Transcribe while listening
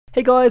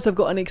Hey guys, I've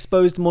got an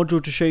Xposed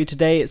module to show you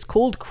today. It's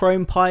called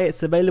ChromePIE.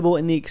 It's available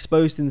in the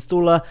Xposed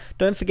installer.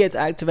 Don't forget to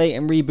activate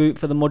and reboot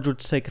for the module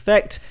to take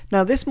effect.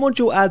 Now this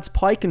module adds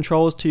PIE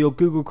controls to your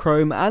Google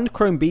Chrome and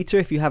Chrome Beta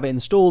if you have it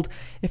installed.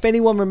 If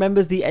anyone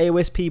remembers the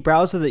AOSP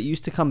browser that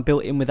used to come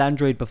built in with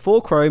Android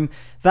before Chrome,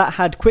 that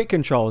had quick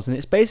controls, and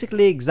it's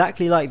basically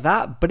exactly like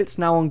that, but it's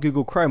now on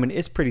Google Chrome and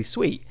it's pretty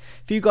sweet.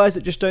 For you guys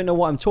that just don't know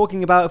what I'm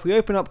talking about, if we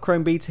open up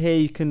Chrome Beta here,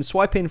 you can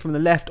swipe in from the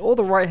left or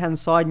the right hand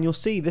side and you'll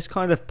see this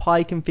kind of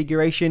PIE configuration,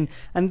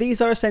 and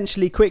these are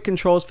essentially quick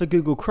controls for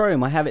Google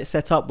Chrome. I have it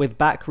set up with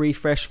back,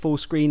 refresh, full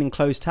screen and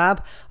close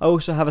tab. I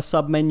also have a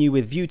sub menu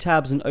with view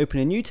tabs and open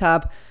a new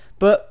tab,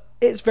 but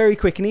it's very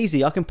quick and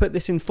easy. I can put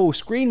this in full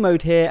screen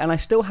mode here and I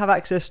still have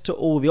access to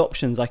all the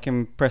options. I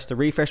can press the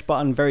refresh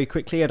button very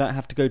quickly. I don't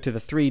have to go to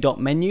the three-dot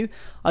menu.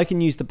 I can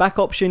use the back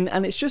option,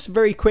 and it's just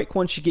very quick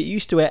once you get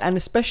used to it, and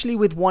especially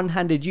with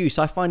one-handed use,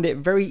 I find it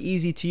very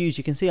easy to use.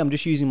 You can see I'm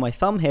just using my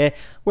thumb here,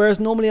 whereas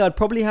normally I'd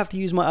probably have to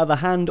use my other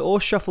hand or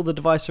shuffle the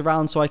device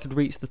around so I could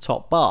reach the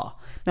top bar.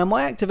 Now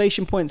my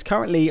activation points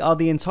currently are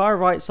the entire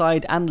right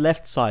side and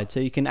left side,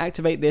 so you can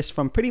activate this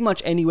from pretty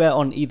much anywhere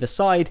on either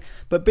side,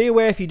 but be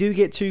aware if you do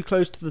get too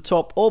close to the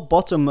top or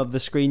bottom of the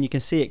screen, you can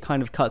see it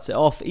kind of cuts it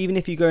off. Even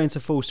if you go into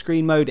full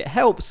screen mode, it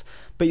helps,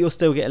 but you'll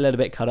still get a little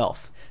bit cut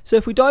off. So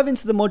if we dive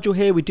into the module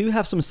here, we do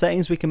have some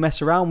settings we can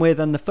mess around with,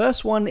 and the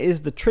first one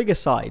is the trigger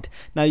side.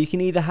 Now you can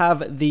either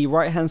have the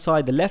right hand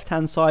side, the left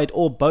hand side,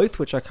 or both,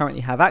 which I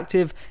currently have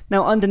active.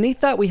 Now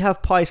underneath that we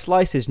have PIE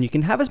slices, and you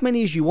can have as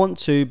many as you want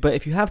to, but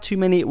if you have too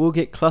many it will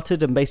get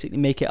cluttered and basically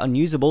make it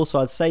unusable, so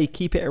I'd say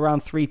keep it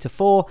around 3 to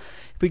 4.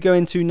 If we go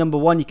into number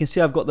 1, you can see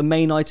I've got the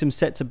main item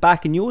set to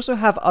back, and you also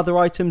have other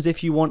items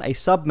if you want a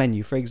sub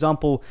menu. For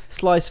example,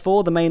 slice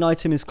 4, the main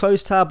item is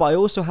close tab, but I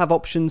also have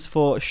options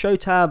for show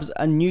tabs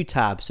and new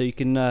tabs, so you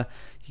can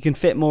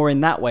fit more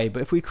in that way.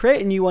 But if we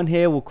create a new one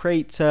here, we'll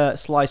create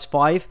slice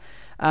 5.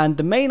 And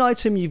the main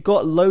item, you've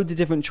got loads of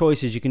different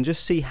choices. You can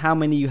just see how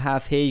many you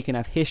have here. You can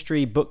have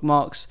history,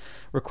 bookmarks,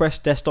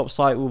 request desktop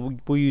site.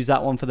 We'll use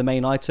that one for the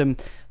main item.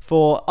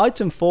 For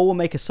item 4, we'll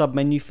make a sub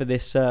menu for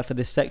this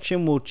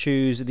section. We'll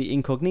choose the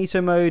incognito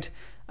mode,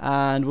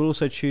 and we'll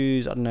also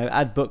choose, I don't know,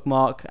 add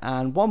bookmark,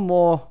 and one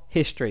more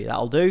history.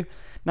 That'll do.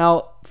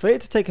 Now, for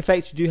it to take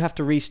effect, you do have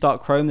to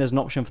restart Chrome. There's an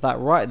option for that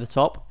right at the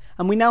top.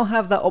 And we now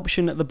have that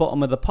option at the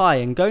bottom of the PIE,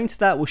 and going to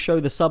that will show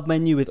the sub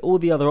menu with all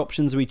the other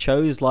options we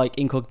chose, like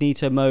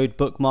incognito mode,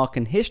 bookmark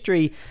and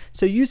history.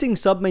 So using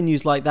sub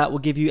menus like that will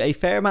give you a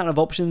fair amount of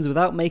options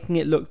without making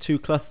it look too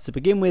cluttered to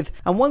begin with.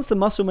 And once the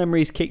muscle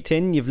memory is kicked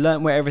in, you've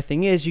learnt where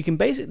everything is, you can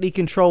basically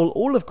control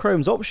all of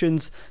Chrome's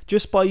options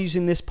just by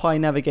using this PIE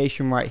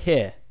navigation right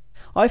here.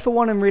 I for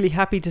one am really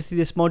happy to see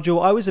this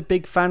module. I was a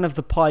big fan of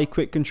the PIE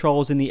quick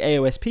controls in the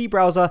AOSP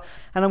browser,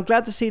 and I'm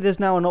glad to see there's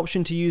now an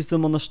option to use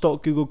them on the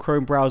stock Google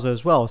Chrome browser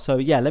as well. So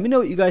yeah, let me know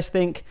what you guys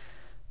think.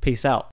 Peace out.